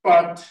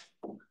 but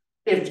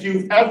if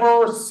you've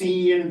ever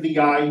seen the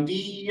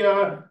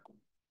idea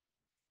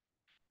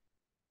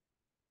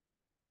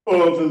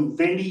of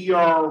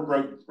linear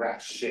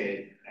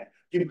regression,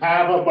 you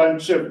have a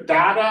bunch of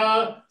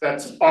data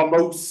that's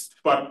almost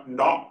but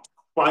not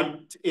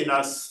quite in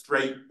a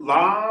straight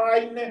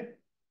line,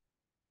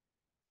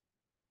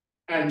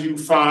 and you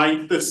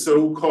find the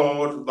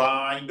so-called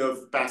line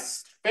of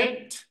best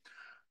fit.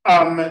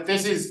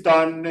 This is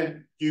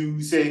done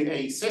using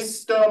a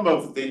system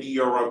of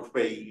linear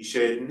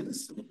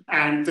equations,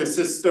 and the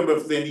system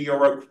of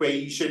linear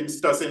equations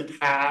doesn't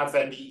have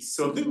any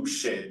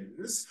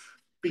solutions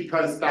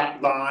because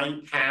that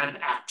line can't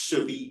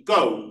actually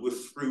go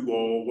through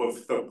all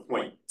of the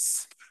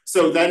points.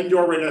 So then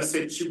you're in a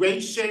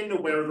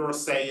situation where you're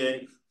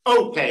saying,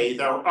 okay,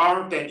 there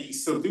aren't any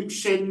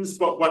solutions,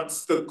 but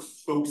what's the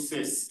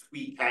closest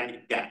we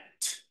can get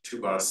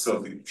to a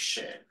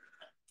solution?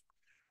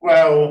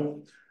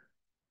 Well,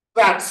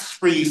 that's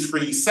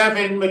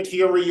 337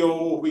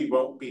 material. We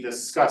won't be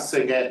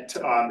discussing it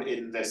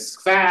in this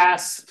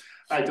class.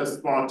 I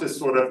just want to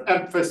sort of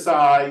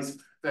emphasize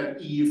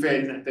that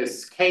even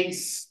this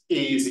case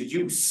is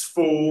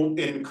useful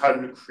in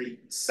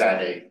concrete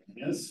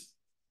settings.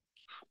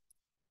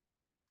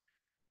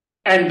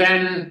 And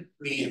then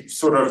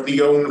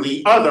the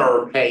only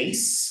other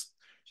case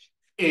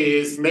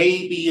is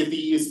maybe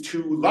these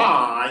two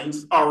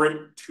lines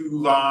aren't two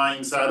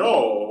lines at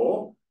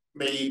all.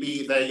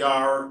 Maybe they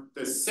are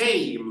the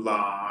same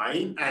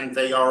line and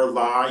they are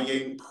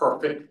lying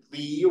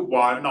perfectly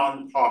one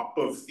on top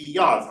of the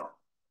other.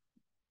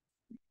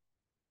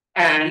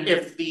 And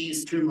if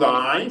these two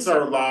lines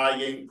are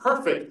lying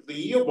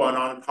perfectly one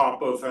on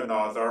top of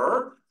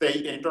another, they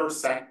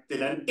intersect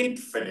in an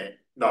infinite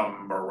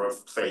number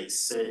of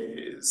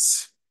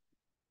places.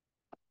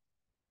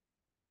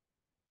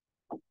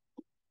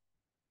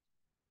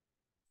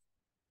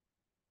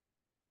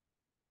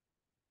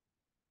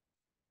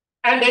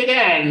 And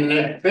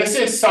again, this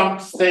is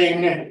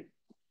something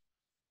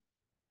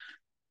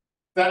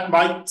that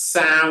might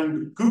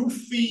sound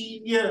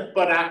goofy,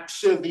 but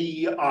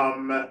actually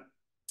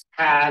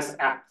has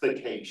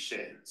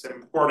applications,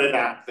 important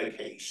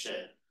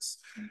applications.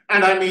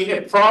 And I mean,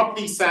 it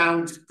probably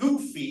sounds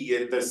goofy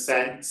in the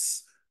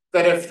sense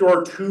that if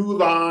your two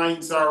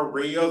lines are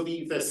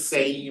really the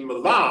same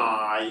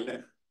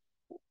line,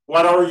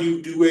 what are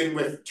you doing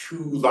with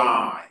two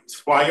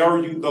lines? Why are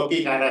you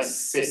looking at a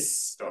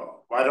system?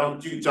 Why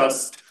don't you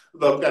just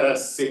look at a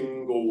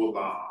single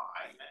line?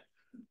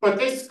 But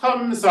this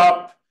comes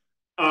up.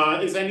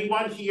 Is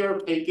anyone here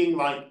taking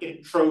like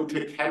intro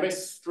to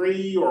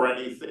chemistry or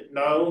anything?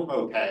 No?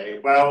 Okay.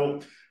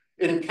 Well,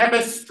 in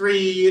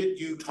chemistry,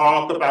 you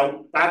talk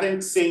about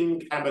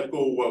balancing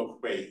chemical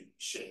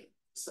equations.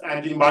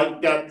 And you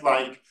might get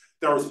like,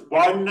 there's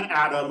one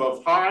atom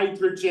of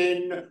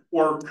hydrogen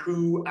or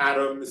two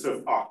atoms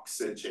of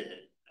oxygen.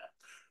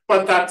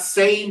 But that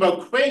same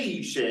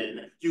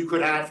equation, you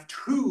could have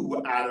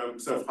two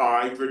atoms of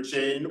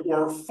hydrogen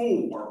or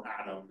four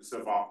atoms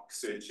of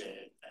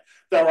oxygen.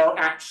 There are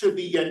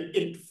actually an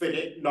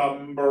infinite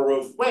number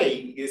of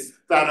ways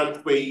that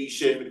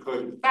equation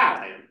could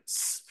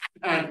balance.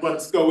 And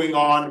what's going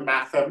on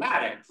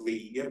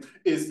mathematically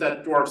is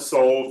that we're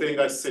solving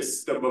a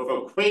system of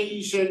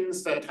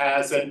equations that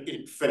has an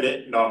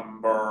infinite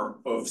number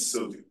of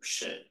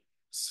solutions.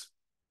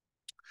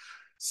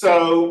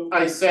 So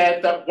I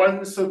said that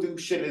one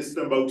solution is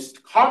the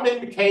most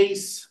common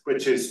case,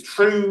 which is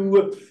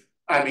true.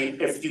 I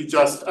mean, if you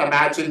just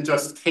imagine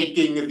just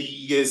taking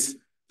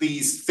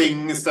these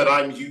things that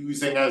I'm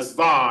using as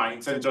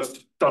lines and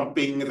just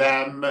dumping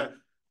them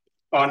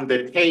on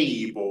the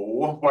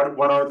table,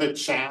 what are the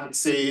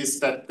chances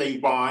that they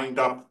wind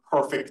up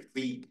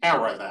perfectly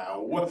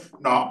parallel?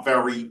 Not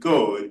very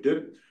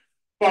good.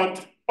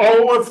 But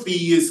all of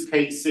these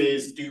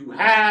cases do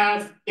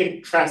have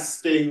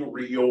interesting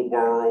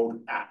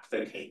real-world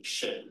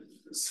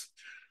applications.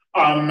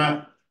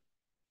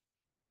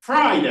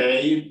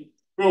 Friday,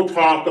 we'll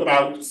talk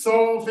about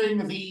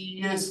solving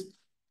these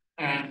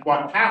and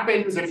what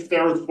happens if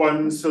there's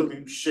one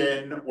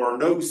solution or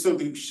no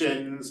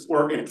solutions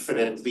or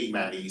infinitely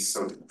many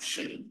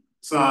solutions.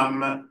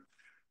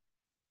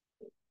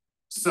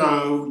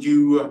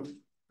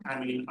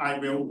 I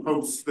will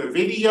post the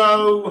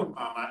video.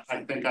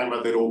 I think I'm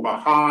a little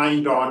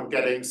behind on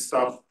getting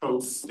stuff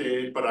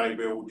posted, but I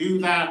will do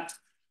that.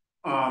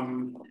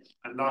 I'm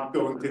not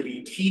going to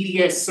be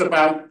tedious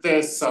about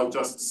this. I'll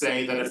just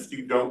say that if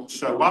you don't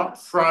show up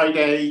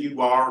Friday,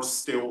 you are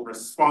still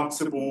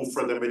responsible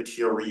for the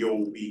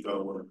material we go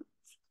over.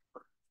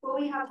 Will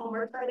we have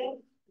homework Friday?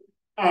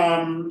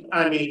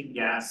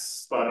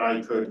 Yes, but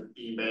I could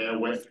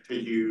email it to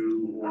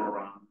you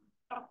or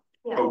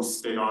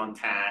post it on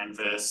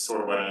Canvas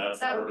or whatever.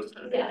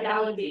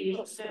 That would be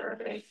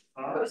perfect.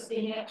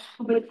 Posting it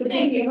with the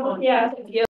video. Yeah.